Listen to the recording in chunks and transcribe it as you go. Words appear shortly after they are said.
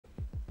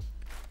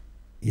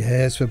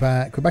Yes, we're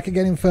back. We're back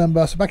again in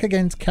Fernbus. We're back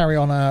again to carry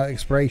on our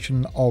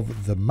exploration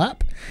of the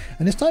map.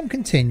 And this time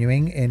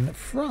continuing in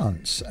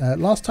France.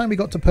 Last time we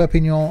got to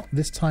Perpignan.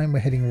 This time we're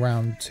heading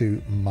round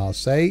to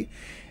Marseille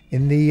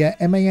in the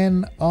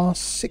MAN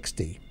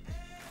R60.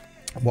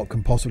 What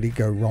can possibly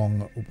go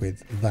wrong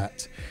with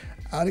that?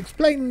 I'll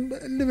explain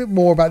a little bit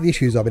more about the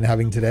issues I've been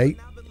having today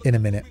in a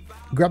minute.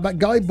 Grab that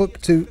guidebook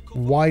to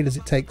why does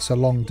it take so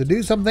long to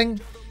do something?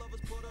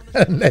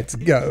 And let's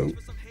go.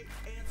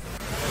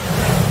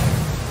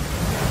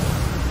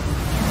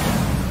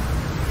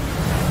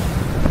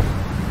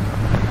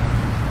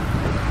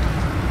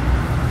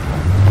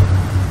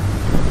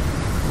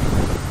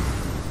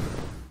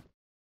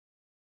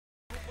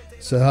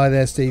 So hi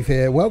there, Steve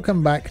here.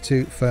 Welcome back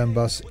to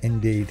Fernbus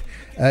indeed.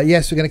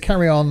 Yes, we're going to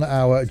carry on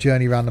our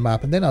journey around the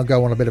map and then I'll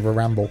go on a bit of a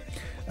ramble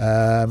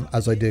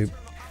as I do.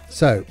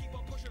 So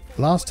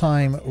last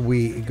time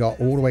we got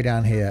all the way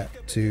down here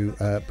to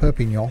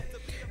Perpignan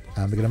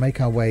and we're going to make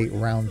our way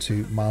round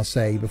to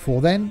Marseille. Before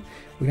then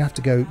we're going to have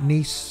to go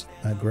Nice,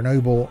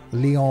 Grenoble,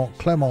 Lyon,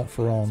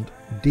 Clermont-Ferrand,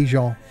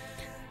 Dijon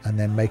and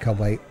then make our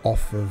way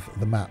off of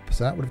the map.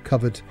 So that would have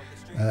covered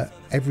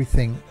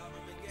everything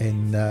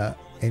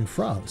in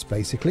France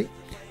basically,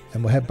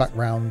 and we'll head back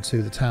round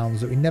to the towns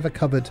that we never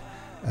covered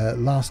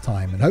last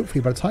time, and hopefully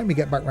by the time we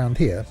get back round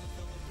here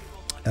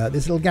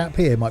this little gap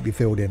here might be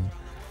filled in,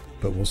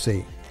 but we'll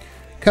see.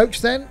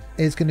 Coach then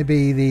is going to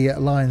be the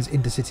Lions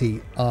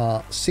Intercity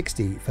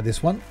R60 for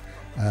this one.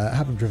 I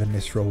haven't driven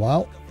this for a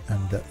while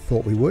and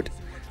thought we would.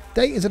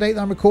 Date is the date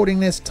that I'm recording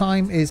this.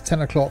 Time is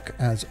 10 o'clock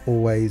as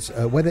always.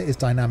 Weather is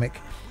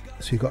dynamic,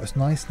 so we've got this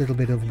nice little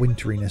bit of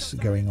winteriness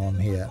going on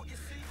here.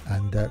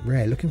 And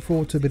looking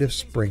forward to a bit of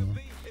spring.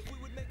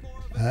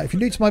 If you're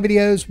new to my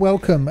videos,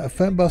 welcome.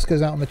 Fernbus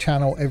goes out on the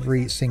channel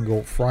every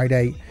single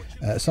Friday.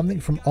 Something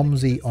from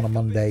OMSI on a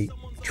Monday,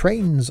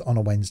 trains on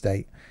a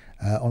Wednesday.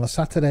 On a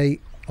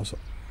Saturday, also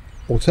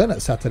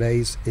alternate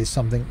Saturdays, is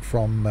something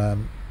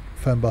from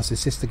Fernbus's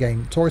sister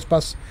game Tourist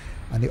Bus,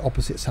 and the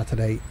opposite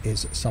Saturday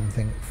is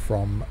something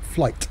from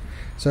Flight.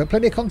 So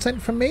plenty of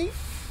content from me.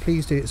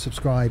 Please do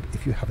subscribe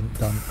if you haven't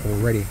done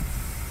already.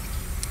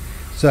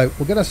 So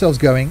we'll get ourselves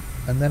going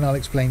and then I'll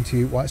explain to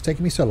you why it's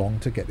taking me so long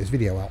to get this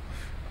video out.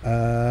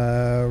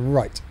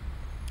 Right,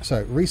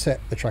 so reset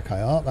the track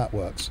IR, that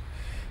works.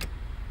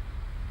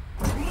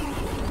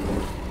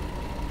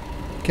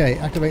 Okay,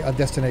 activate our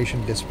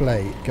destination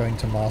display, going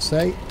to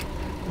Marseille,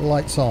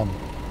 lights on.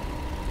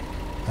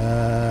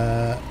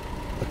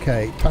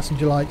 Okay,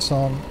 passenger lights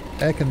on,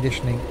 air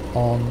conditioning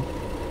on,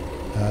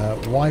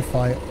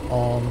 Wi-Fi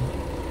on,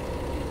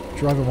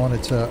 driver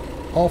monitor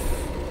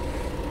off.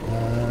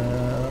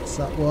 That's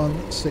that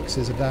one. 6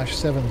 is a dash,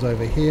 7's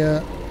over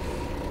here.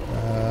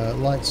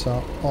 Lights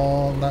are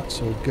on,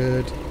 that's all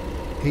good.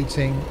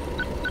 Heating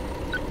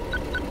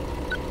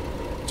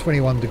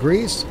 21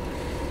 degrees.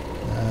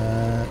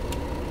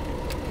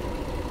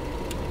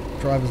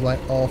 Driver's light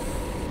off.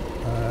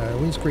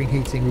 Windscreen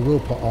heating we will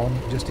put on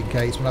just in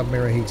case. We'll have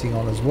mirror heating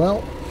on as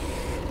well.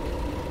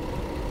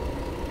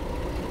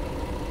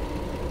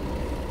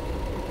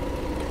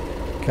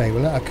 Okay,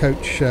 we'll let our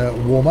coach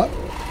warm up.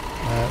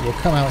 We'll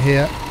come out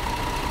here,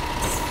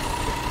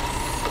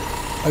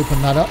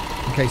 open that up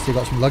in case they've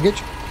got some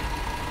luggage,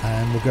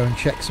 and we'll go and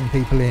check some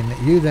people in.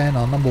 You then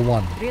are number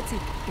 1.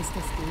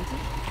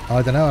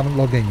 I don't know, I haven't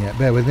logged in yet,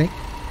 bear with me.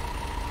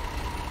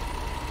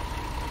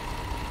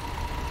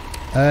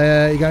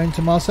 You're going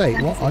to Marseille.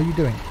 What are you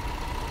doing?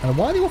 And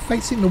why are they all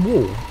facing the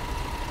wall?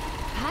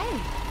 Hi,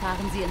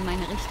 fahren Sie in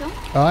meine Richtung?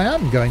 I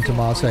am going to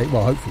Marseille.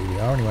 Well, hopefully we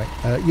are anyway.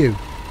 You.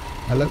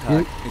 Hello,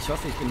 you. Ich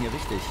hoffe, ich bin hier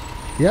richtig.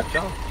 Yep,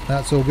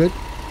 that's all good.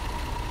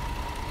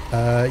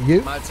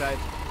 You? Mahlzeit,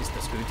 ist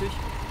das gültig?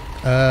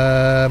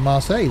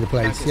 Marseille, the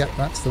place. Yep,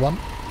 that's the one.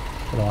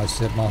 But I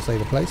said Marseille,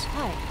 the place.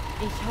 Hi,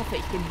 ich hoffe,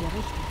 ich bin hier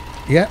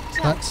richtig. Yep,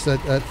 that's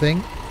a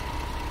thing.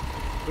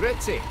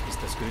 Grüezi, ist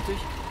das gültig?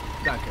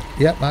 Danke.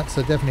 Yep, that's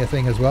definitely a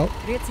thing as well.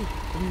 Grüezi,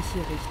 bin ich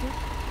hier richtig?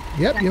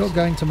 Yep, Dankeschön. You're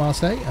going to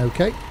Marseille.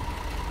 Okay.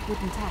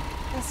 Guten Tag,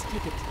 das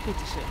Ticket,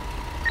 bitteschön.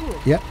 Cool.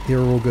 Yep,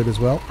 you're all good as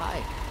well.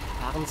 Hi,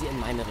 fahren Sie in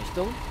meine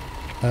Richtung?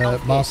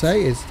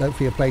 Marseille is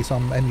hopefully a place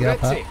I'm ending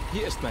up at. Grüezi,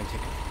 hier ist mein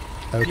Ticket.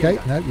 Okay,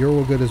 no, you're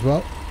all good as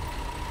well.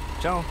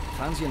 Ciao,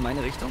 fahren Sie in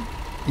meine Richtung?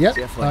 Yep,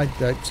 Sehr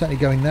freundlich. I'm certainly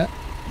going there.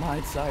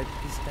 Mahlzeit,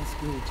 ist das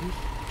gültig?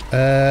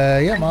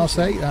 Yeah,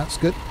 Marseille, that's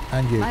good.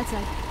 And you.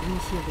 Mahlzeit, bin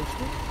ich hier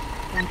richtig?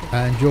 Danke.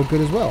 And you're good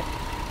as well.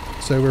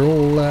 So we're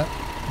all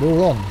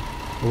on.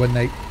 When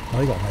they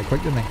got there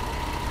quick, didn't they?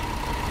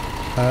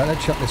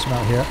 Let's shut this one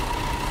out here.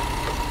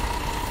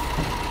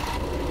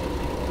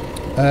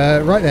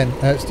 Right then,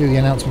 let's do the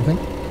announcement thing.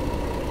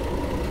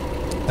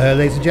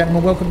 Ladies and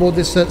gentlemen, welcome aboard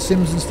this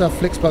Sims and Stuff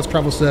Flixbus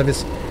travel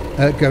service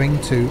going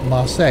to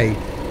Marseille.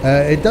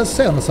 It does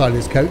say on the side of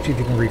this coach, if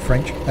you can read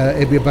French,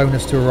 it'll be a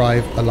bonus to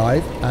arrive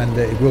alive, and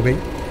it will be.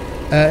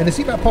 In the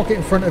seatbelt pocket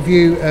in front of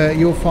you,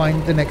 you'll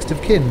find the next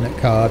of kin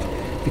card.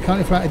 If you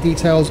kindly fill out the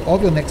details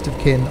of your next of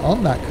kin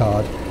on that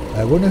card,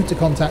 we'll know who to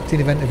contact in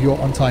event of your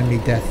untimely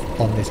death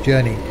on this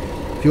journey.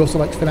 If you also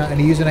like to fill out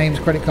any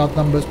usernames, credit card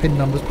numbers, PIN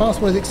numbers,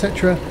 passwords,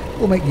 etc.,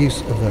 we'll make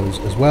use of those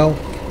as well.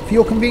 For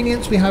your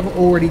convenience, we have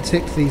already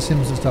ticked the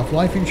Sims and Stuff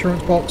life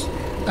insurance box,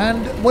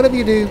 and whatever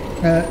you do,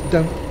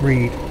 don't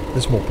read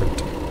the small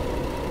print.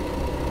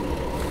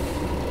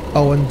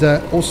 Oh, and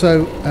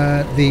also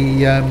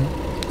the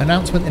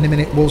announcement in a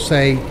minute will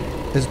say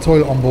there's a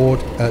toilet on board.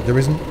 There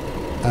isn't,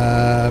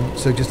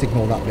 so just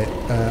ignore that bit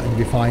and you'll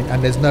be fine.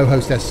 And there's no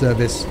hostess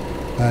service,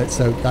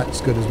 so that's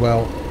good as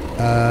well.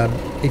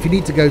 If you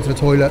need to go to the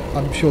toilet,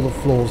 I'm sure the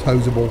floor's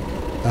hosable.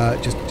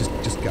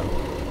 Just go.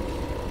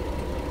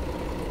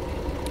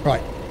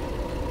 Right.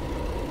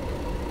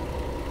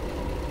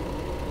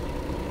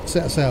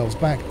 Set ourselves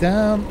back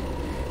down.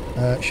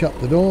 Shut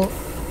the door.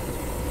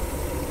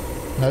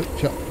 No,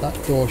 shut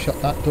that door,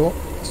 shut that door.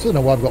 I still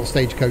don't know why I've got a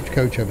stagecoach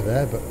coach over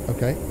there, but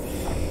okay.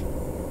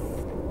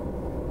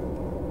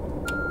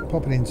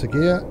 Pop it into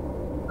gear.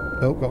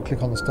 Oh, got to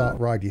click on the start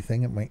ridey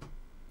thing, haven't we?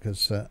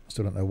 Because I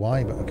still don't know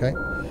why, but okay.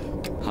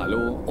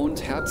 Hallo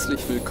und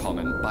herzlich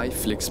willkommen bei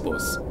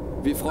Flixbus.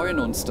 Wir freuen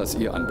uns, dass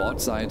ihr an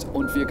Bord seid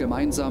und wir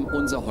gemeinsam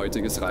unser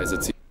heutiges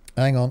Reiseziel...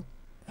 Hang on.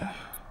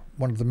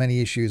 One of the many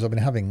issues I've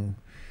been having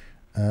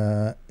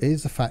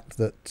is the fact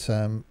that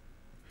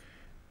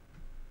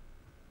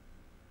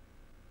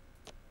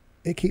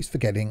it keeps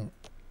forgetting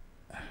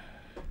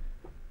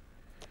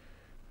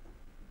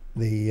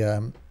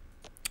the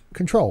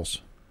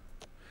controls,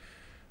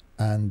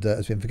 and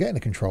has been forgetting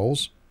the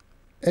controls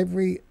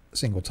every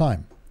single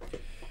time.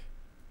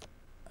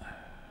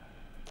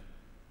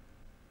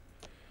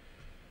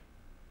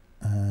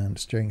 And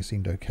steering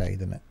seemed okay,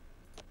 didn't it?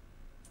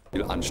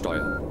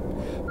 Ansteuern.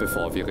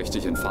 Bevor wir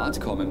richtig in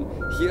Fahrt kommen,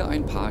 hier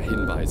ein paar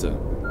Hinweise.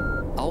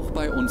 Auch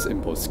bei uns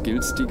im Bus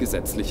gilt die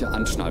gesetzliche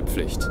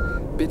Anschnallpflicht.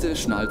 Bitte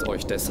schnallt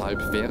euch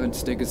deshalb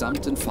während der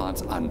gesamten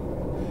Fahrt an.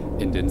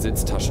 In den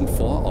Sitztaschen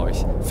vor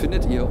euch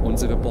findet ihr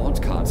unsere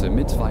Bordkarte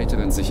mit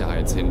weiteren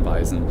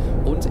Sicherheitshinweisen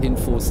und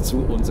Infos zu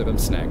unserem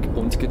Snack-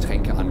 und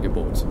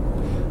Getränkeangebot.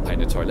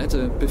 Eine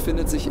Toilette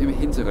befindet sich im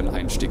hinteren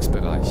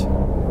Einstiegsbereich.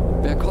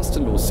 Wer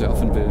kostenlos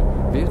surfen will,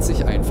 wählt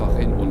sich einfach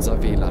in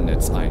unser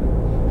WLAN-Netz ein.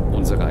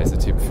 Unser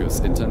Reisetipp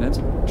fürs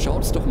Internet?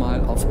 Schaut doch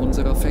mal auf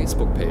unserer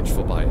Facebook-Page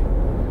vorbei.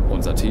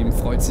 Unser Team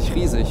freut sich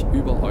riesig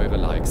über eure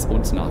Likes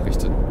und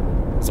Nachrichten.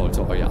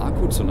 Sollte euer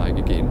Akku zur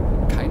Neige gehen,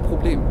 kein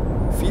Problem.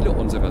 Viele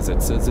unserer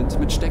Sitze sind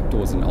mit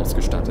Steckdosen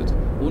ausgestattet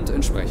und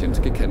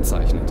entsprechend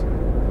gekennzeichnet.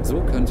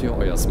 So könnt ihr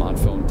euer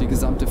Smartphone die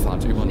gesamte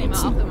Fahrt über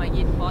nutzen.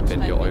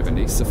 Wenn ihr eure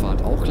nächste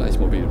Fahrt auch gleich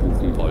mobil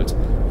buchen wollt,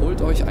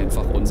 holt euch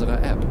einfach unsere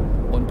App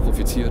und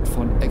profitiert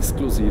von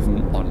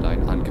exklusiven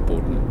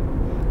Online-Angeboten.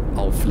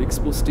 Auf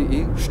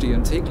flixbus.de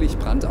stehen täglich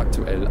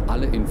brandaktuell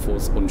alle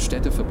Infos und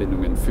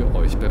Städteverbindungen für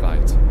euch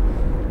bereit.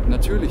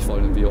 Natürlich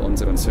wollen wir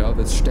unseren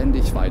Service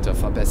ständig weiter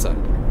verbessern.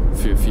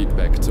 Für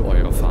Feedback zu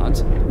eurer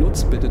Fahrt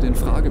nutzt bitte den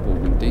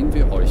Fragebogen, den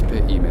wir euch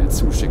per E-Mail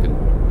zuschicken.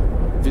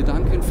 Wir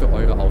danken für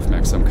eure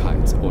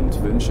Aufmerksamkeit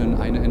und wünschen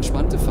eine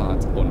entspannte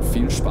Fahrt und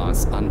viel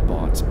Spaß an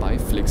Bord bei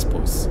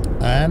Flixbus.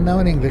 And now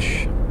in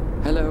English.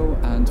 Hello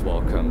and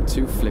welcome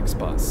to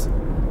Flixbus.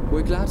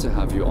 We're glad to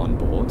have you on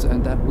board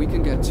and that we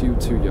can get you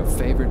to your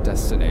favorite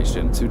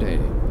destination today.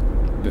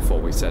 Before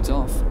we set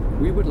off,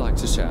 we would like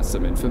to share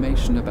some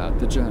information about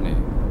the journey.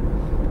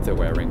 The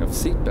wearing of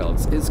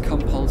seatbelts is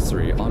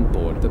compulsory on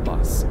board the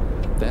bus.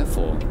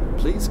 Therefore,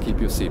 please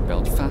keep your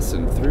seatbelt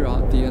fastened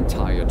throughout the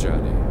entire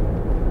journey.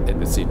 In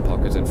the seat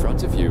pocket in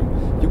front of you,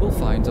 you will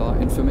find our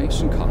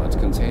information card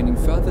containing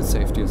further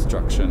safety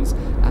instructions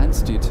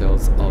and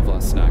details of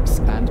our snacks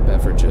and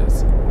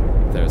beverages.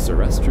 There's a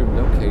restroom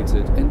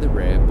located in the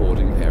rear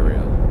boarding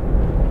area.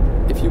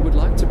 If you would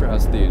like to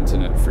browse the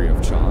internet free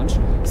of charge,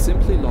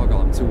 simply log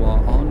on to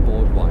our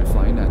onboard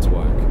Wi-Fi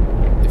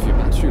network. If your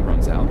battery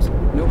runs out,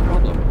 no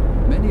problem.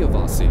 Many of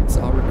our seats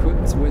are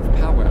equipped with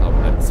power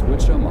outlets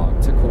which are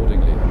marked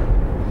accordingly.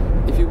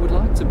 If you would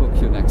like to book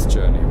your next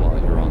journey while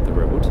you're on the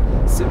road,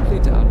 simply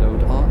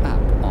download our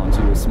app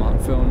onto your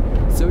smartphone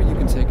so you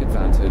can take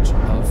advantage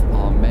of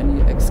our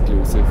many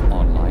exclusive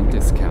online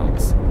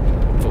discounts.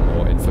 For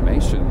more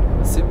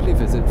information, simply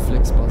visit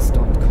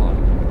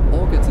flixbus.com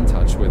or get in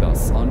touch with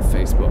us on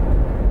Facebook.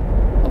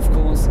 Of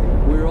course,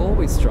 we're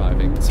always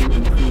striving to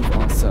improve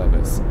our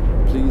service.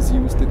 Please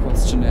use the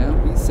questionnaire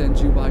we send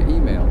you by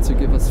email to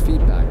give us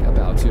feedback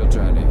about your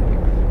journey.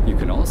 You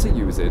can also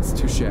use it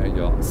to share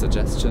your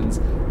suggestions,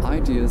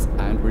 ideas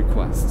and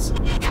requests.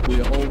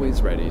 We are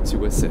always ready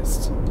to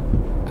assist.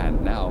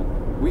 And now,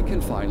 we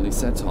can finally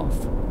set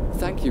off.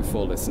 Thank you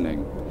for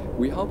listening.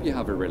 We hope you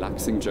have a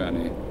relaxing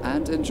journey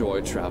and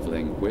enjoy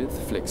traveling with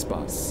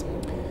Flixbus.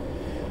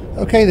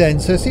 Okay then,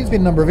 so there seems to be a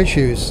number of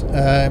issues.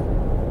 I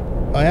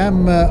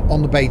am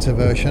on the beta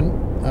version.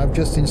 I've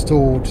just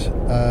installed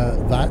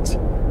that,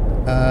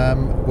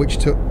 which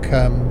took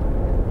a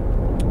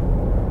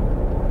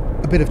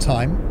bit of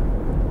time,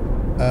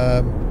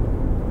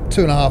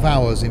 2.5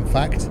 hours in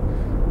fact,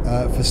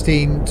 for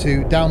Steam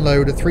to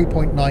download a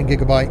 3.9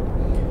 gigabyte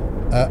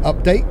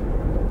update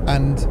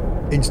and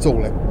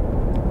install it.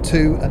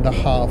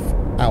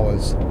 2.5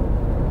 hours.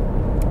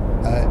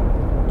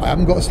 I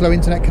haven't got a slow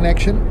internet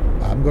connection.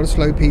 I haven't got a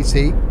slow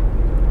PC.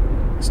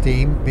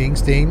 Steam being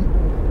Steam.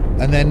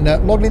 And then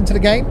logged into the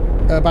game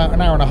about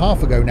an hour and a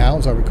half ago now,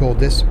 as I record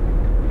this,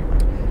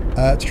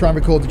 to try and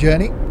record the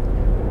journey,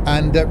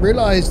 and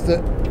realised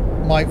that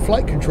my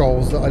flight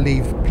controls that I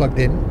leave plugged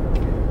in,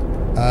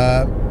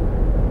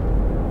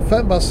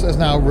 Fernbus has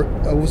now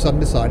all of a sudden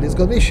decided it's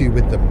got an issue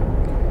with them.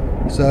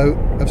 So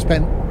I've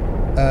spent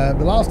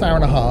the last hour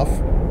and a half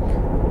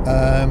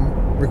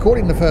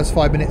recording the first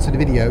 5 minutes of the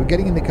video,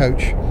 getting in the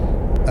coach,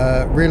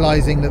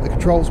 realising that the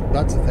controls,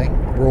 that's the thing,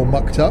 were all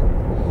mucked up.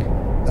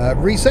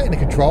 Resetting the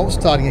controls,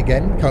 starting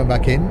again, coming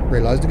back in,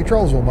 realised the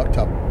controls were all mucked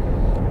up.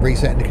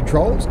 Resetting the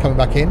controls, coming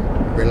back in,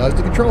 realised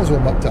the controls were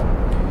all mucked up.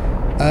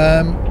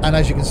 And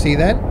as you can see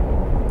then,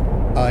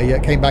 I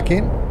came back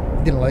in,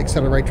 didn't like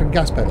accelerator and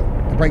gas pedal,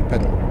 the brake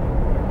pedal.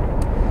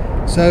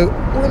 So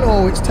all in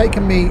all, it's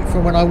taken me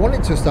from when I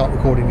wanted to start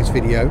recording this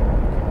video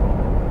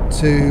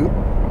to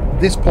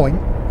this point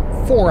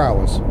 4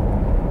 hours.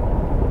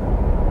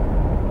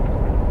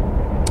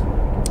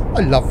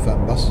 I love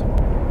Fernbus.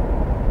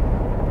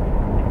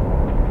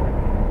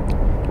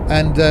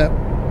 And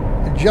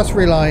just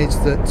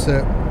realised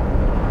that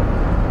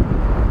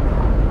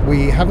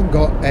we haven't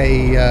got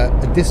a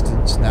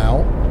distance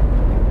now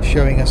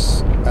showing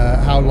us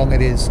how long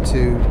it is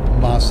to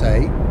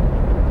Marseille,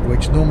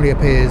 which normally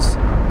appears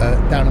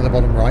down in the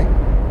bottom right.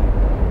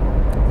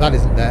 That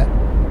isn't there.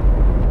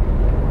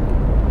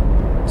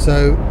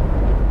 So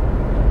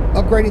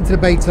upgrading to the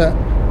beta,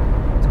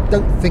 I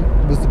don't think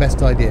was the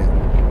best idea.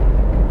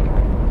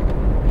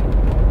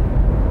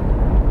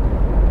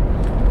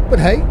 But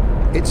hey,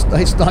 it's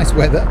nice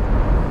weather.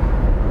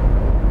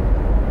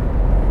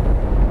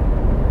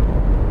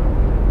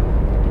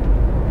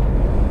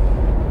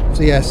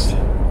 So yes,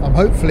 I'm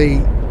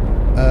hopefully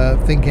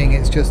thinking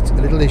it's just a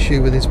little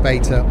issue with this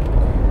beta,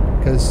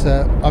 because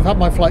I've had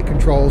my flight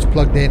controls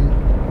plugged in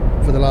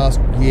for the last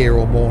year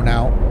or more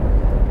now,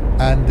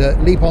 and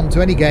leap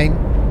onto any game,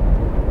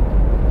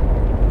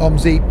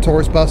 OMSI,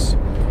 tourist bus,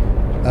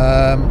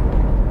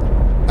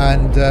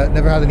 and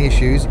never had any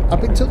issues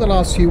up until the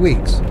last few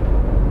weeks,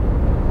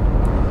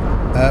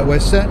 where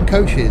certain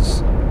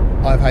coaches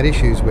I've had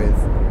issues with,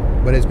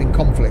 where there's been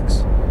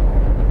conflicts.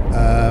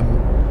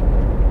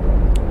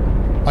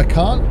 I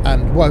can't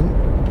and won't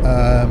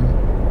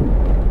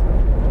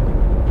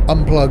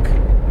unplug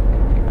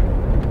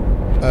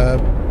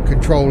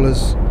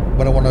controllers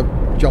when I want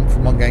to jump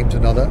from one game to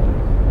another.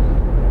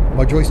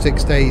 My joystick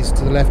stays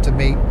to the left of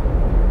me,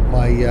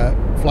 my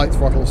flight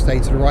throttle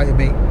stays to the right of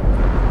me.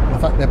 In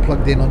fact, they're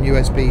plugged in on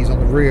USBs on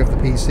the rear of the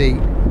PC.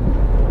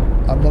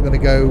 I'm not going to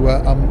go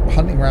I'm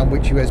hunting around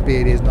which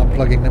USB it is and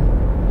unplugging them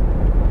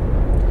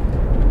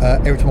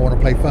every time I want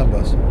to play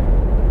Fernbus.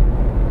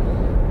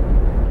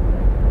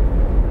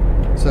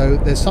 So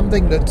there's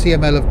something that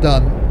TML have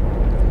done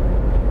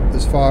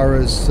as far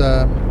as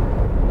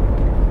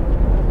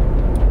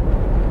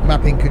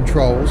mapping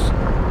controls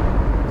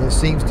that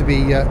seems to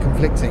be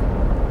conflicting.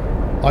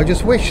 I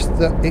just wish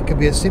that it could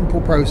be a simple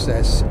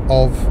process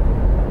of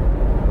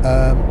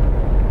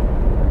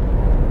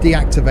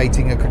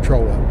deactivating a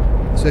controller.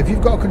 So if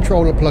you've got a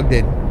controller plugged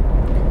in,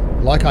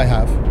 like I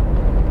have,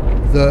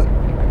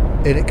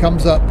 and it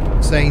comes up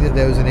saying that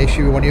there was an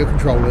issue with one of your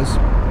controllers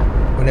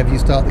whenever you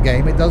start the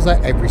game, it does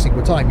that every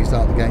single time you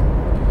start the game,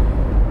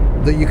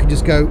 that you can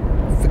just go,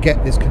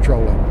 forget this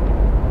controller.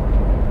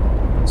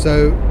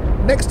 So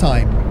next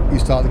time you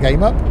start the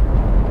game up,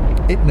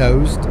 it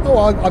knows, oh,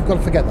 I've got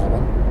to forget that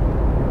one.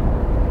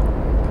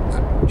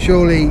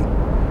 Surely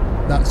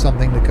that's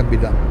something that can be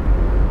done.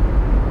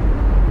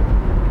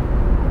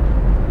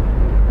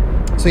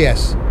 So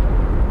yes,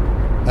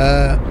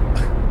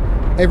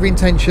 every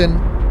intention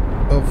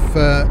of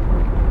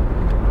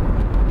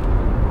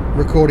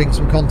recording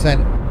some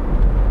content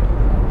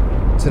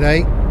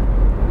today,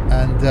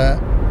 and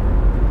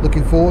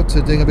looking forward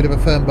to doing a bit of a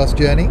Fernbus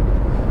journey,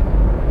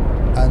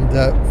 and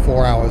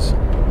 4 hours.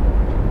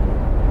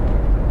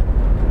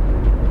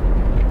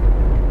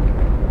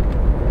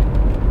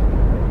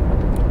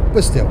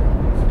 But still.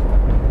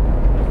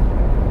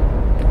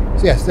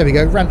 So yes, there we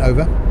go, rant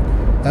over.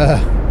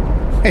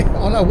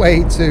 On our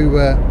way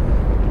to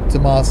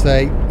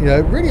Marseille, you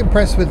know, really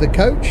impressed with the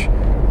coach.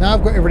 Now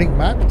I've got everything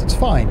mapped, it's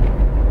fine.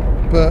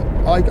 But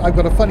I've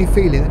got a funny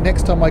feeling that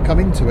next time I come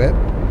into it,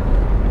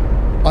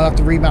 I'll have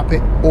to remap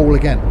it all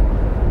again.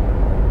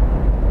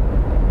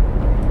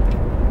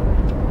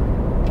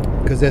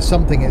 Because there's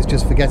something it's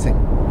just forgetting.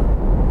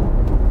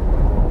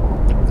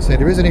 So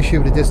there is an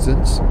issue with the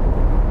distance,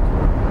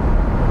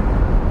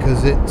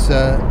 because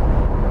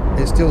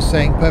it's still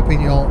saying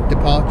Perpignan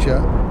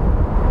departure.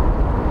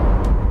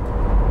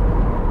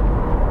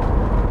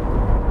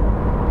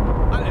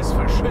 Alles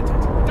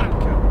verschüttet.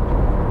 Danke.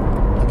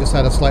 I just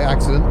had a slight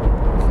accident.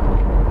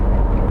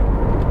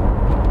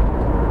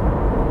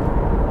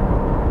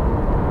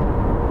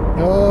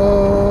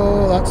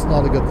 Oh, that's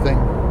not a good thing.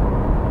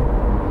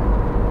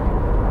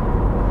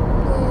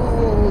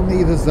 Oh,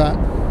 neither's that.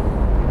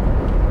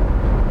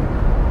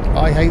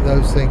 I hate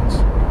those things.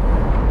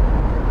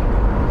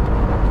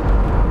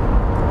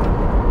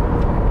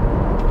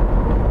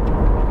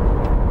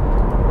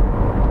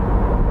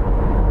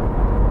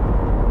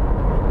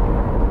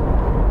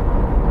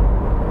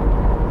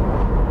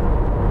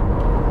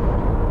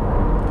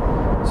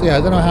 So yeah,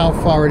 I don't know how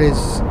far it is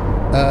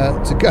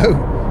to go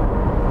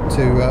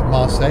to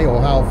Marseille,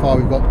 or how far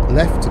we've got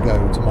left to go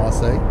to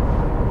Marseille.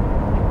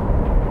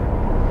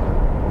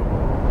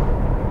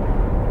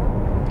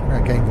 I'm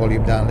going to gain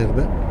volume down a little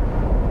bit.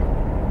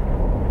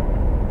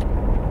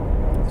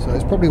 So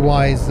it's probably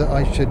wise that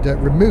I should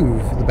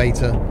remove the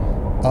beta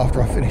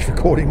after I finish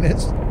recording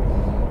this.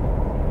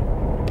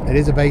 It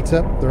is a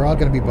beta. There are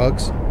going to be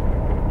bugs.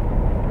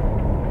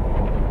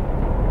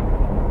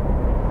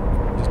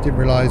 Just didn't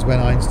realise when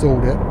I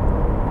installed it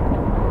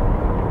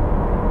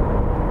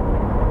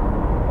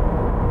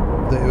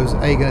that it was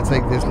A, going to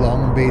take this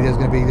long, and B, there's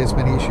going to be this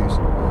many issues.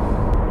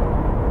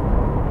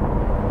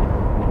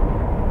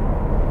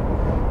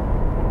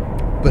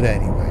 But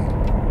anyway,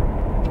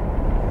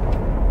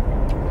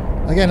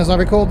 again, as I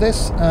record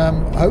this,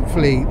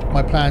 hopefully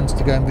my plans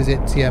to go and visit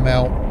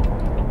TML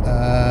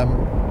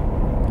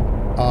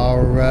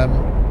are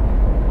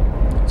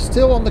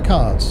still on the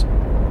cards.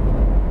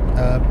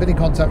 Been in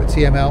contact with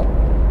TML,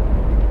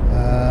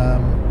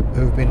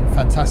 who have been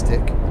fantastic,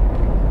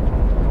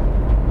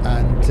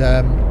 and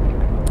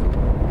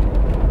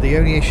the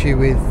only issue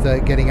with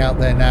getting out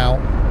there now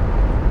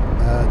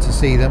to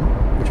see them,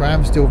 which I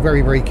am still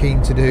very, very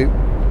keen to do,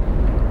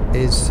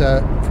 is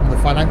from the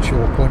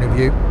financial point of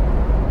view.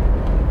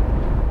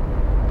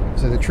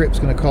 So the trip's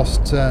going to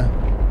cost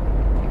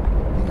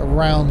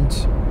around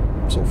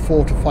sort of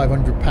 £400 to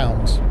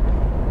 £500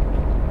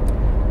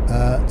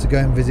 to go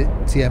and visit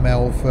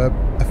TML for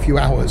a few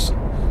hours.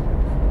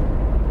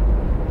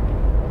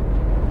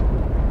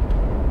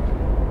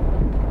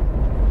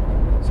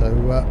 So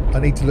I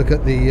need to look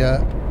at the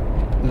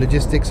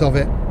logistics of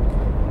it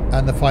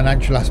and the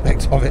financial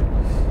aspects of it.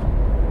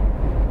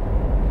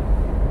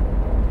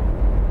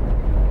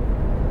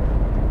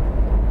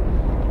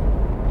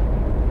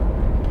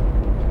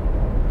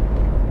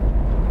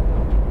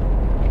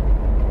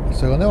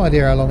 So I've no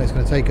idea how long it's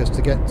going to take us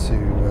to get to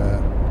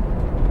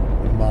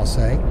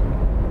Marseille.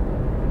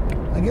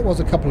 I think it was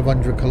a couple of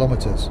 100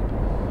 kilometres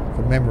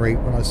from memory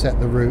when I set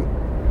the route.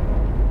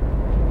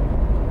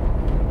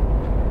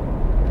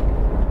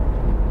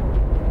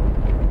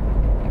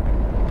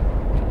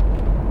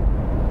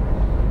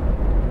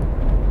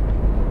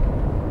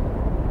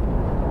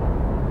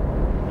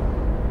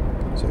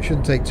 So it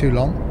shouldn't take too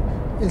long.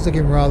 It's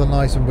looking rather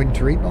nice and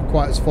wintry, not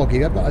quite as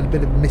foggy. I've got a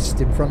bit of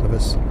mist in front of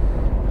us,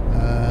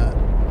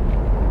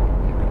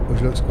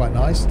 which looks quite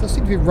nice. It does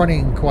seem to be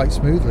running quite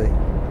smoothly.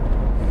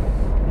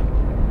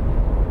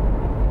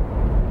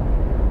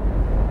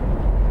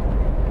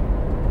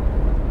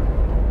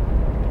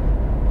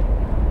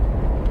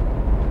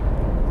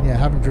 Yeah, I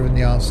haven't driven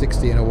the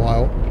R60 in a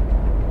while,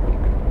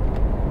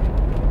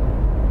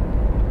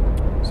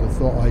 so I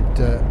thought I'd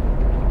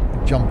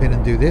jump in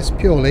and do this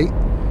purely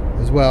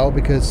as well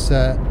because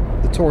the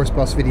tourist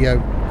bus video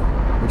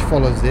which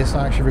follows this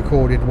I actually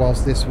recorded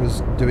whilst this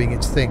was doing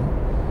its thing,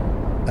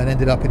 and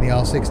ended up in the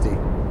R60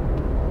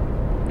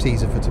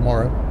 teaser for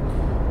tomorrow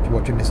if you're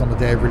watching this on the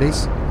day of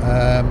release.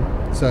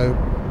 So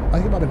I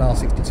think it might have been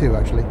R62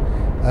 actually,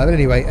 but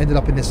anyway, ended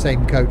up in this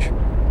same coach,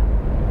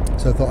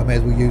 so I thought I may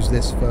as well use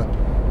this for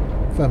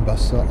Fernbus.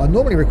 So I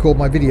normally record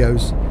my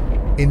videos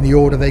in the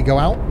order they go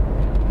out,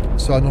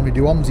 so I normally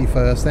do OMSI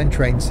first, then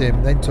train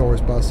sim, then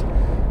tourist bus,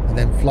 and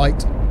then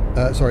flight,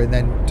 and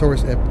then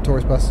tourist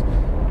bus,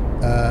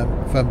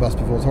 Fernbus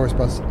before tourist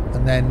bus,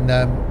 and then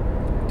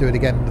do it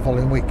again the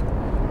following week.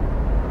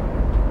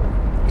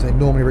 So I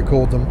normally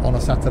record them on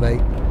a Saturday,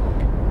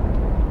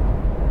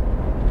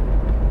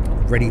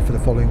 ready for the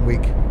following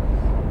week.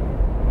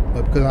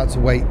 But because I had to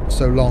wait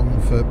so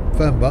long for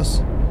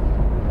Fernbus,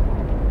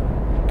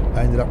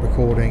 I ended up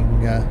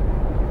recording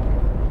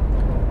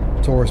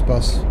tourist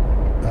bus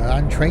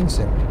and train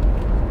sim.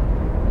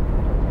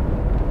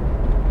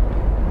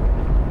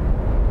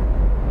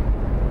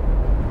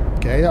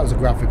 Okay, that was a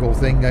graphical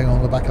thing going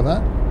on the back of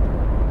that.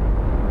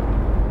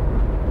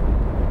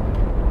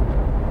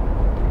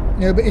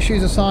 Yeah, but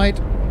issues aside,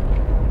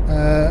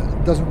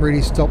 doesn't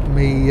really stop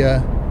me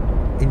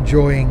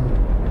enjoying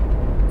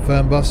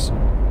Fernbus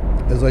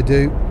as I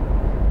do.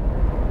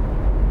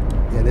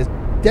 Yeah, there's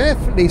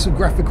definitely some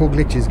graphical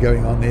glitches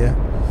going on here.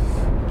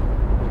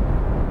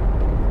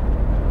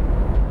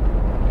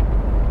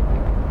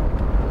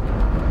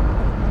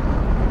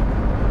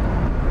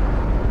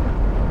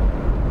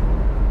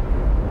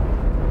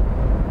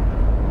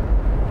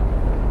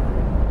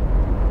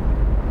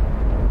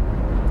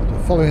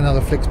 Following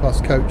another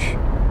Flixbus coach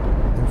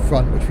in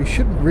front, which we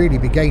shouldn't really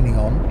be gaining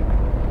on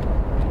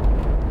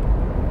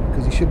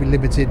because he should be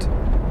limited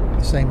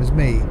the same as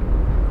me,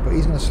 but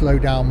he's going to slow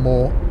down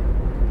more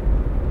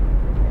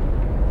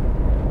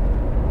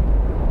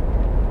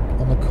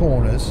on the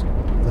corners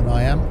than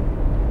I am,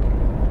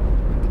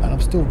 and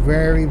I'm still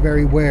very,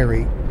 very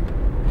wary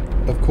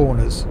of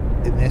corners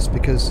in this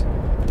because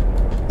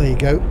there you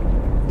go,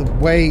 the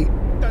way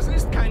Das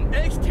ist kein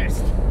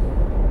Elchtest.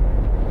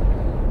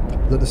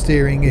 that the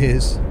steering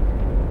is,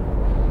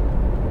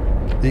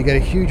 you get a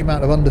huge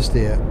amount of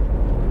understeer,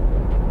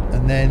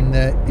 and then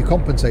you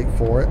compensate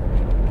for it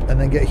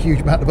and then get a huge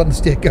amount of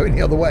understeer going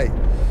the other way.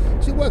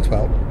 So it works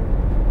well.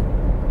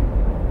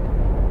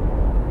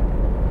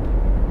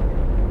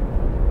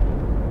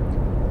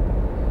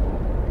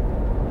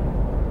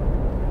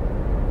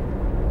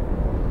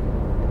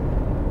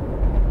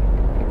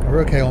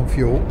 We're okay on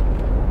fuel.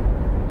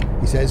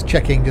 He says,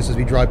 checking just as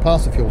we drive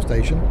past the fuel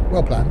station.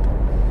 Well planned.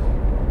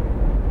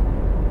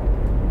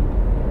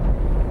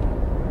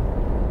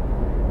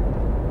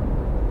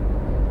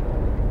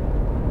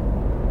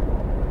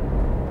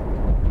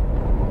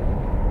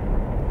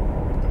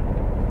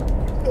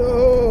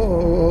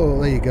 Oh,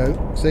 there you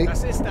go. See?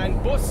 Das ist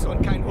ein Bus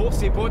und kein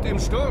Hochseeboot im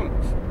Sturm.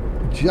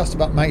 Just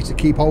about managed to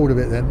keep hold of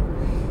it then.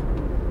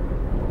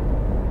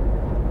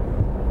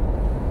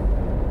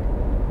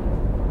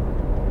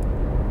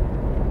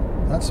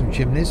 That's some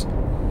chimneys.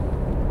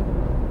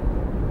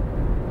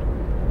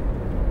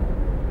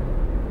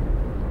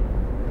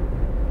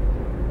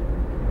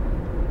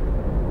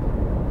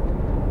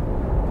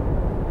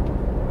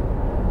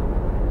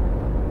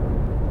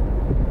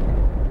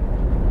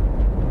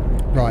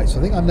 Right, so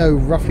I think I know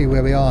roughly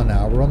where we are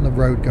now. We're on the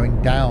road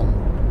going down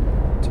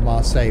to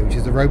Marseille, which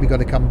is the road we've got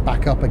to come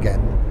back up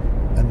again,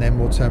 and then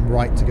we'll turn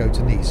right to go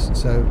to Nice.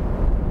 So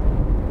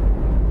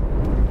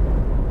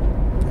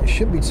it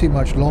shouldn't be too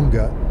much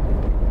longer,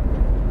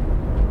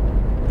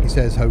 he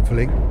says,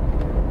 hopefully.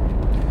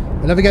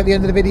 And don't forget, at the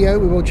end of the video,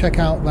 we will check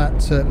out that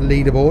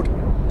leaderboard,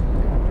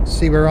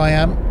 see where I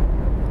am,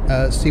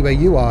 see where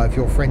you are if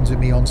you're friends with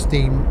me on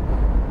Steam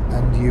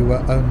and you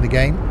own the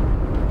game.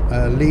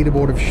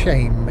 Leaderboard of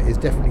shame is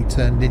definitely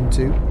turned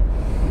into.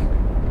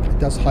 It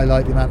does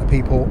highlight the amount of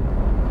people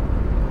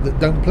that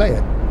don't play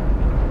it.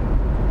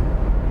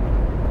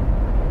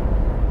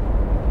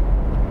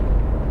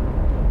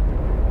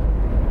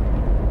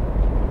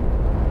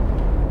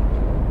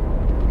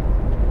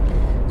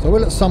 So I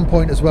will at some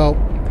point as well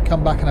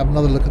come back and have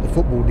another look at the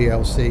football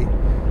DLC.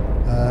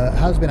 It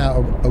has been out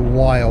a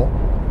while,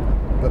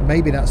 but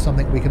maybe that's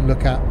something we can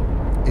look at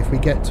if we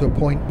get to a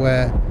point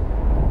where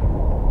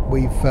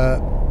we've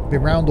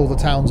been round all the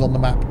towns on the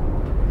map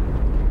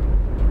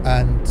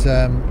and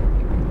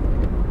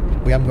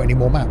we haven't got any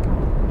more map.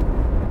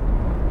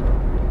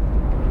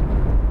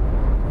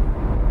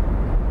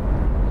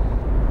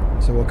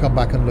 So we'll come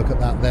back and look at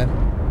that then.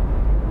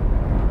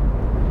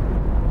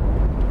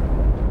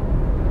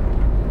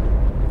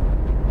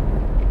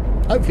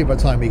 Hopefully by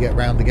the time we get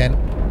round again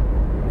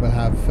we'll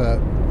have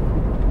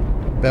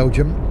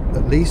Belgium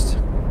at least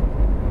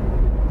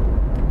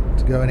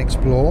to go and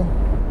explore.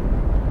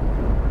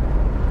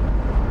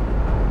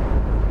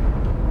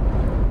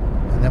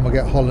 And then we'll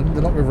get Holland.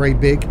 They're not very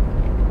big.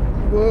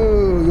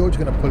 Whoa, you're just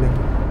going to pull in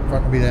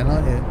front of me then,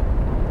 aren't you?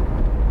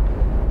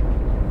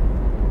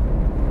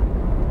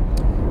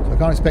 So I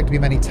can't expect to be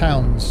many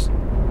towns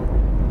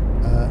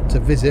to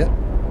visit.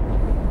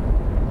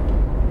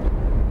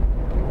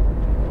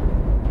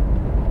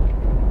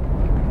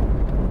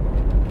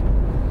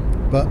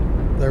 But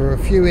there are a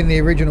few in the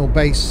original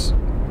base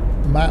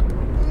map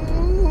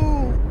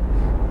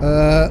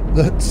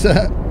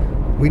that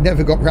we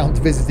never got round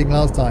to visiting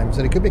last time,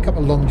 so there could be a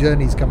couple of long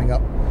journeys coming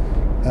up,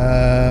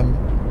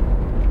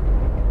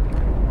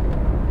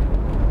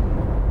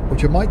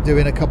 which I might do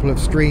in a couple of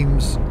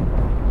streams.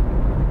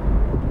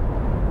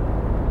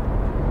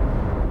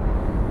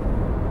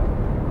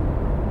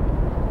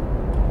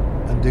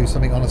 And do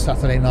something on a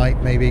Saturday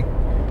night maybe,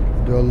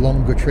 and do a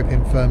longer trip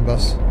in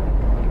Fernbus.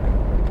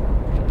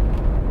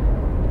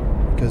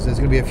 Because there's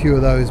going to be a few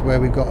of those where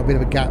we've got a bit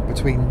of a gap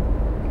between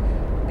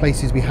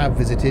places we have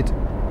visited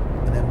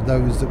and then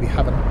those that we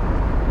haven't.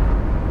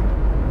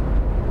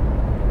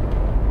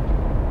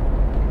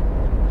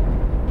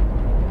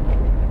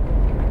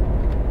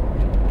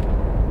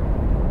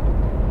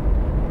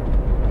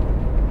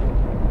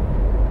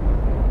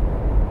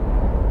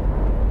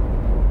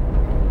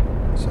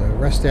 So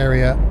rest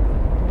area,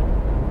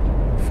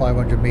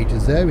 500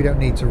 meters there. We don't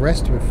need to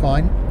rest, we're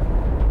fine.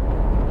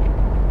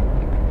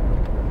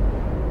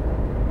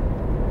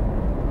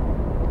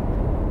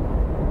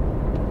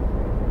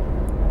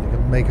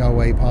 Make our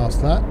way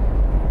past that.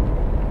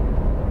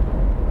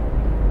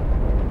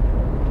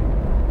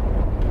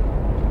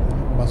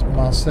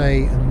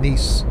 Marseille and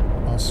Nice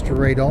are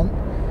straight on,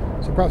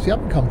 so perhaps we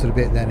haven't come to the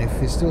bit then if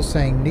it's still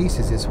saying Nice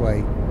is this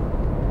way.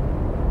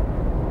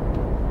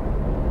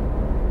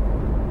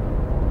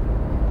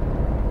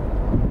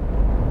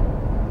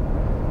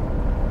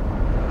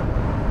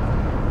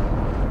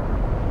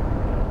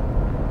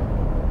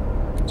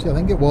 So I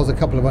think it was a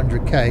couple of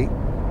 100k.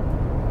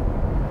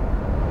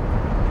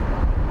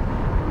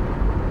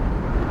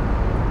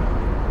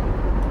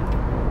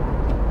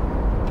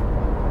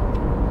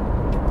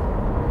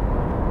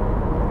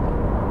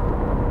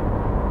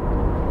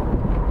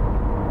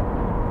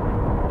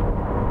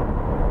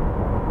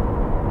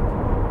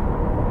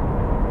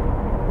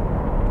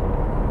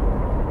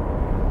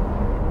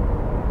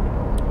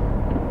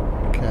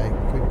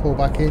 Pull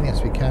back in,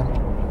 yes we can.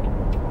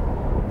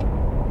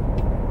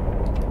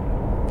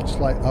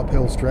 Slight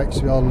uphill stretch,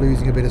 so we are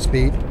losing a bit of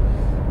speed.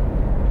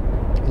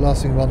 The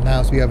last thing we want now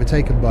is to be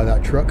overtaken by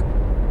that truck.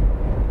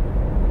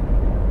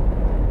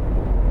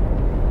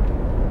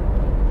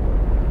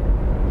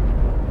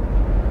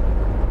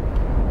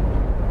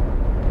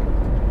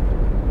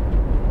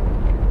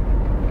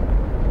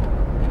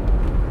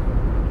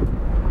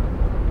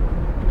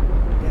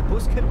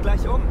 kippt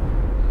gleich um.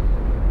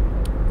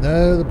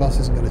 No, the bus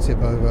isn't going to tip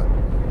over.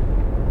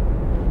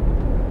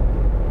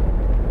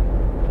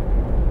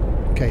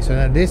 Okay, so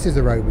now this is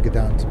the road we go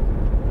down to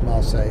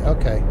Marseille.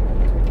 Okay,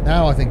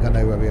 now I think I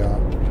know where we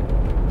are.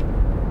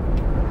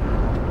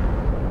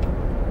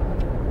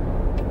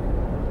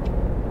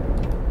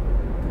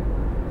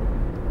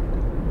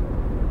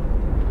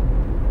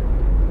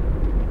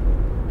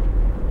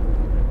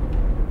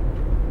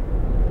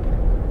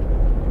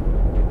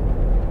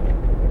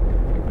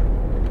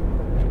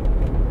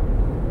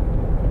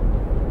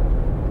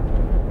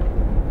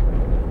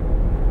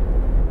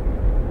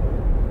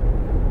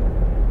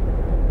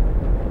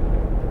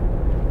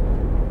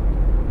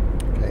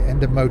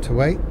 End of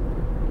motorway.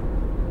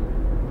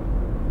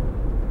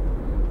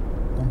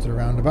 Onto the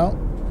roundabout.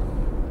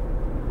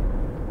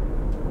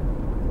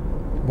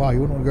 Wow,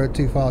 you wouldn't want to go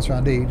too fast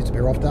around here, you just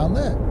veer off down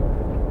there.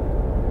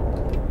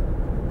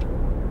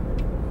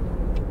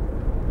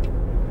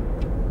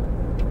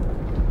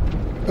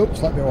 Oh,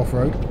 slightly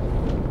off-road.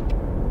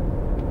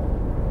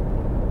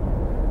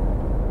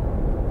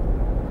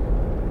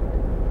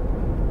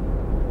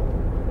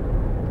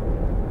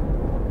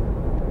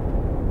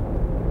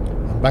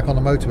 I'm back on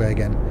the motorway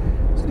again.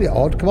 It's a bit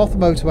odd. Come off the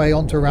motorway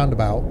onto a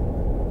roundabout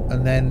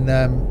and then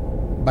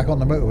back on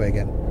the motorway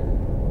again.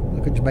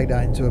 I could just make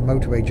that into a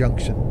motorway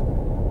junction.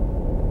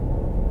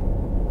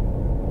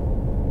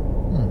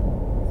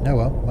 No,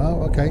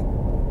 well, okay.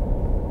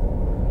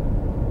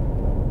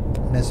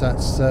 Unless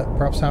that's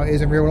perhaps how it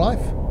is in real life.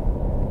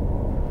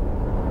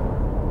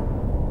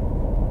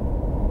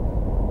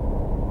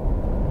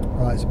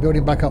 Right, so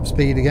building back up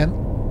speed again.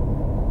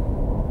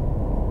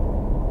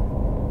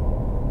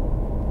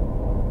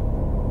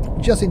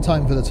 Just in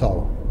time for the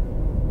toll.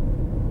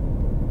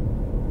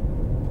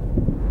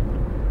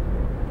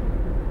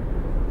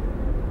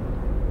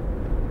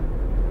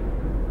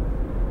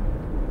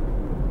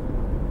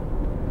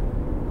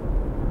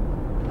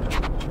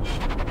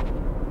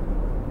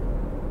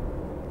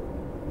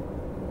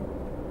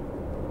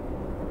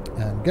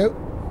 And go.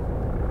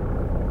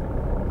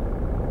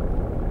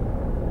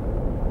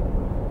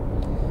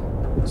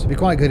 So it'd be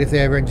quite good if they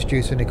ever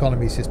introduce an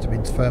economy system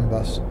into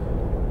Fernbus,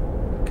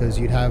 because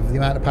you'd have the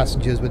amount of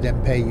passengers would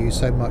then pay you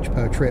so much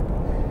per trip.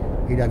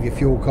 You'd have your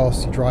fuel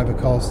costs, your driver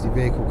costs, your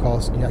vehicle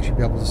costs, and you'd actually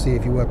be able to see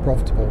if you were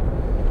profitable.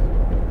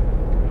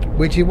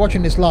 Which, you're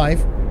watching this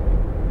live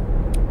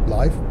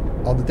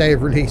on the day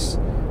of release.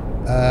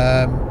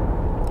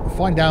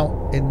 Find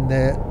out in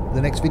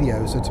the next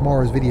video, so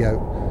tomorrow's video,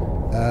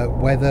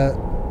 whether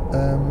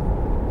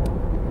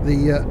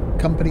the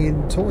company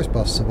in tourist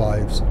bus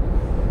survives.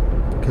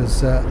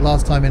 Because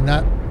last time in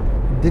that,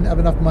 didn't have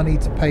enough money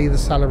to pay the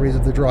salaries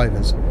of the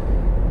drivers,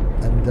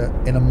 and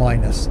in a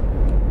minus.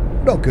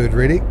 Not good,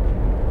 really.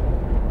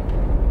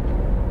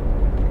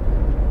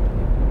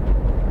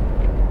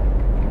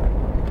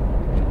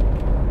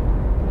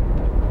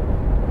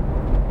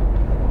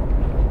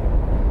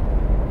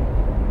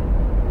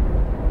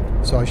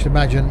 So I should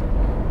imagine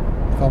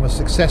if I'm as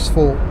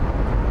successful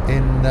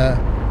in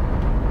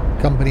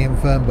company in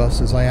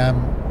Fernbus as I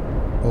am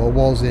or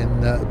was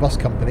in the bus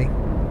company,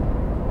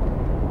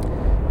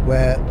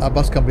 where our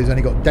bus company's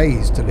only got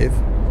days to live,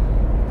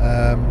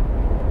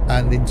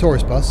 and in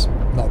tourist bus,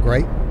 not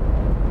great.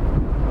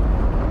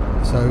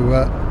 So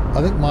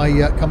I think my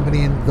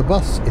company in the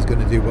bus is going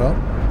to do well.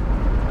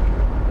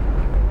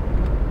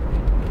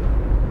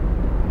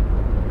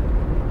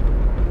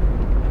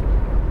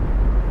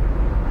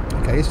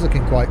 Okay, it's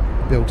looking quite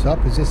built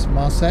up. Is this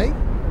Marseille?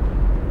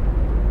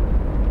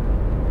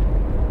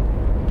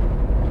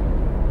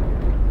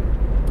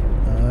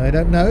 I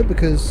don't know,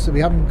 because we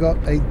haven't got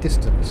a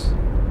distance.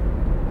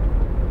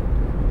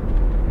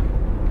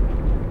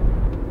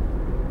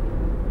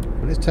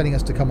 But it's telling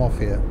us to come off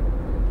here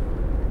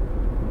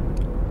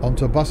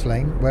onto a bus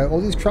lane where all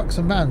these trucks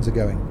and vans are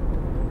going.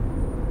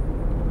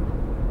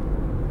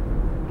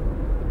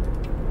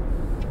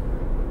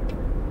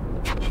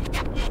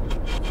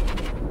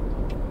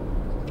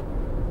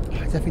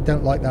 I definitely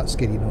don't like that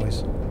skiddy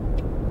noise.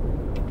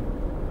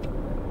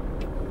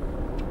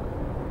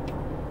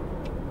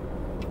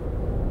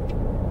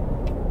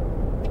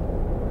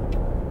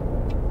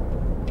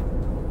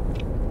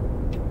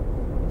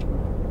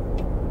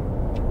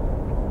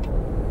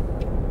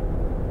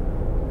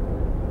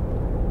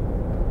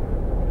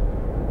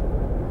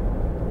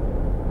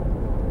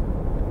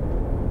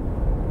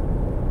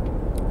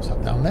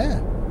 Down there,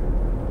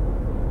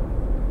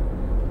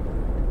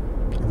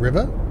 a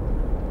river.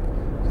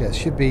 Yeah, it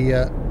should be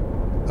a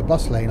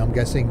bus lane, I'm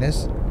guessing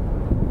this.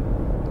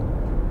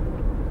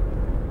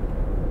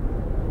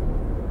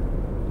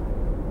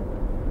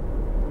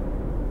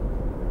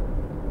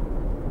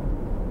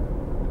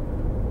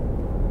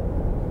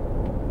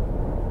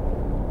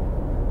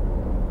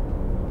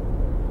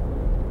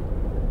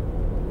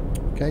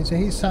 Okay, so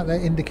he's sat there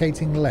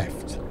indicating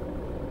left.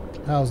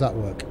 How's that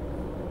work?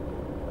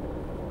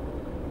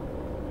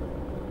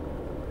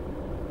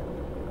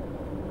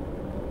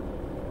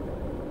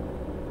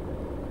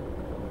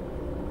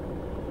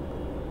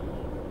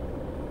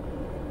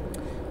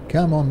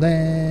 Come on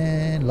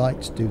then,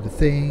 lights, do the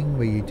thing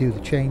where you do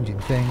the changing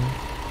thing.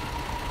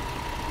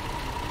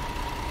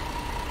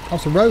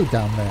 That's a road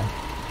down there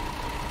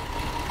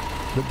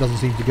that doesn't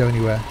seem to go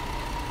anywhere.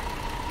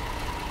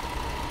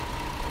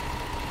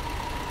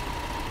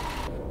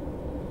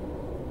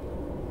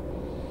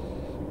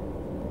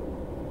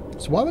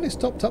 So why when it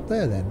stopped up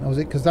there then? Or was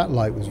it because that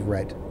light was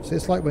red? So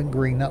this light went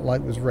green, that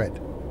light was red.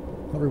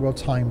 Not very well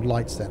timed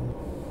lights then.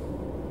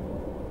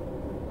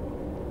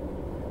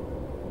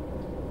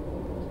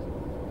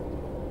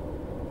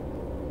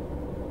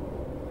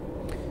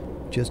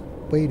 Just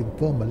waiting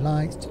for my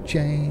lights to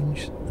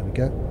change. There we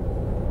go.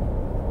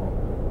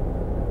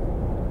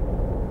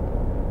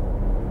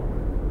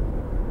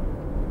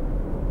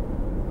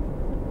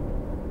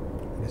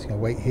 I'm just going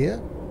to wait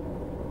here.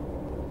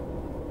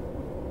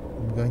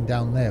 I'm going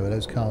down there where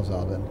those cars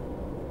are then.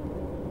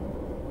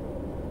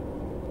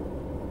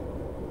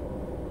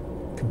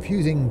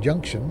 Confusing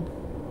junction.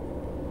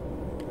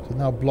 So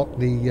now block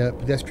the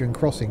pedestrian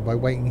crossing by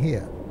waiting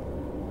here.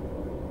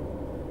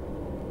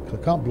 Because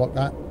I can't block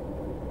that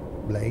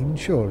lane,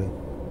 surely.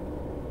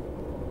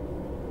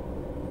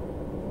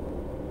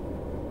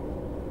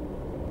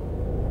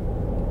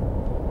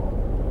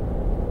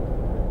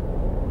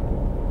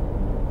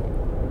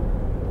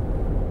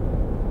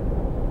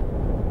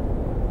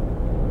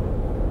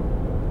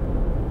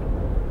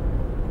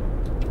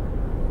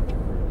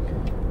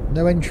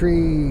 No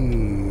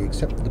entry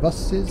except the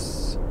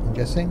buses, I'm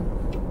guessing.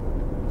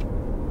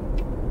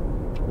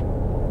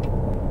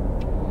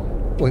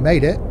 Oh, we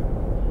made it.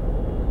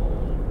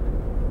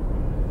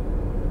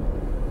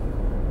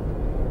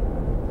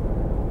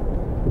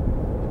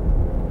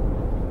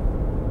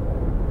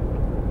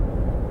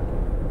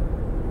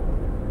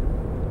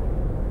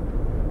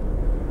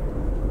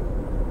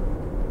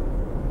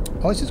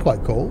 Oh, this is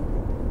quite cool.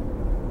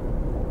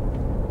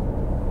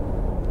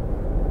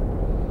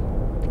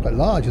 Quite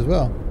large as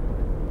well.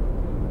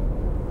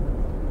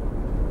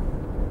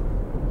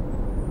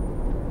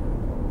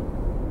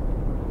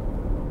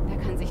 Da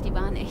kann sich die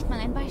Bahn echt mal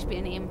ein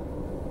Beispiel nehmen.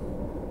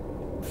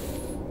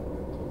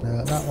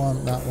 That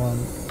one, that one,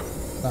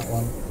 that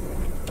one.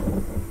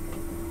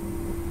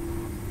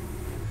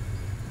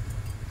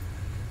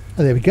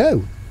 Oh, there we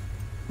go.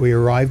 We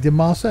arrived in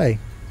Marseille.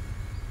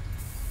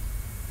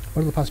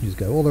 Where do the passengers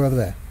go? Oh, they're over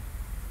there.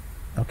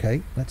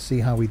 Okay, let's see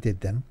how we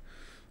did then.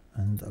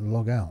 And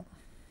log out.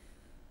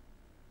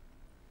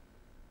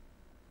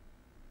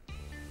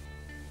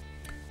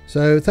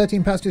 So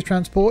 13 passengers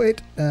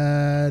transported.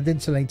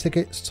 Didn't sell any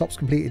tickets. Stops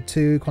completed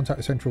 2.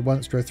 Contacted Central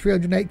once. Drove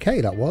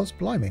 308k that was.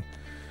 Blimey.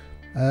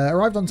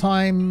 Arrived on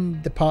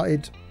time.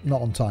 Departed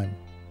not on time.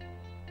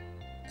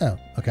 Oh,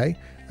 okay.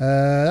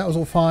 That was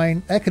all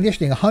fine. Air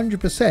conditioning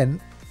 100%.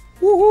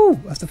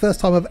 Woohoo! That's the first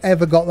time I've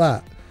ever got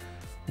that.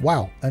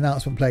 Wow.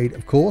 Announcement played,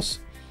 of course.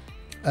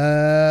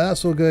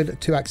 That's all good.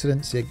 2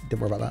 accidents. Yeah,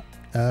 don't worry about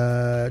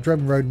that.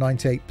 Drove on road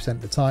 98%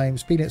 of the time.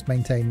 Speed limits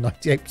maintained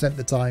 98% of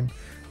the time.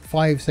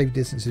 5 safety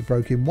distances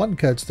broken. 1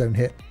 curbstone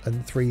hit.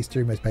 And 3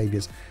 steering wheel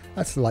behaviours.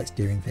 That's the light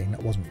steering thing.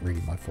 That wasn't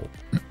really my fault.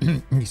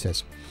 He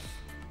says.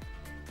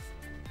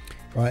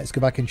 Right, let's go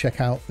back and check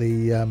out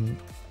the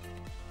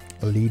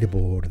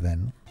leaderboard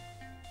then.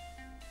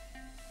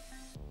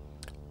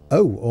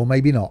 Oh, or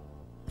maybe not.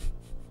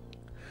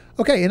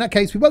 Okay, in that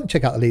case, we won't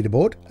check out the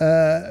leaderboard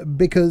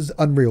because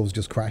Unreal's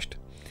just crashed.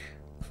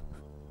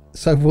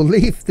 So we'll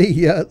leave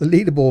the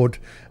leaderboard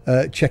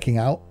checking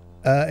out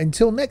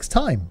until next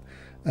time,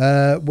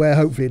 where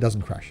hopefully it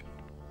doesn't crash.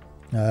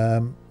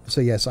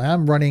 So yes, I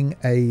am running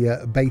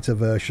a beta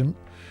version.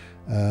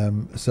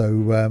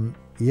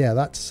 Yeah,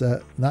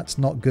 that's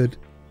not good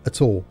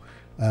at all.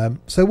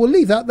 So we'll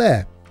leave that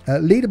there.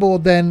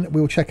 Leaderboard then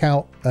we'll check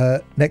out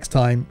next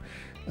time.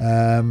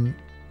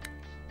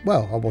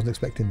 Well, I wasn't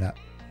expecting that.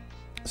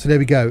 So there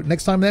we go.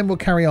 Next time then we'll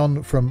carry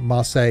on from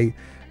Marseille,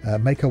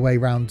 make our way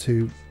round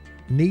to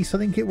Nice, I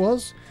think it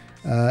was.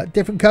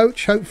 Different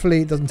coach.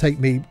 Hopefully it doesn't take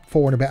me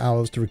 4 and a bit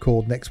hours to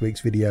record next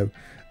week's video.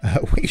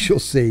 We shall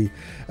see.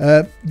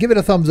 Give it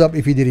a thumbs up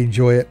if you did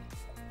enjoy it.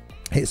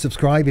 Hit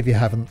subscribe if you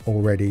haven't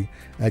already.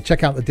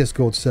 Check out the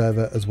Discord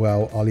server as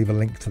well. I'll leave a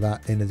link to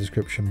that in the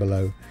description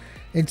below.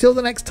 Until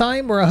the next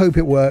time, where I hope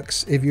it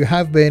works. If you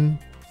have been,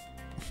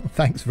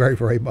 thanks very,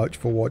 very much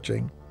for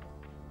watching.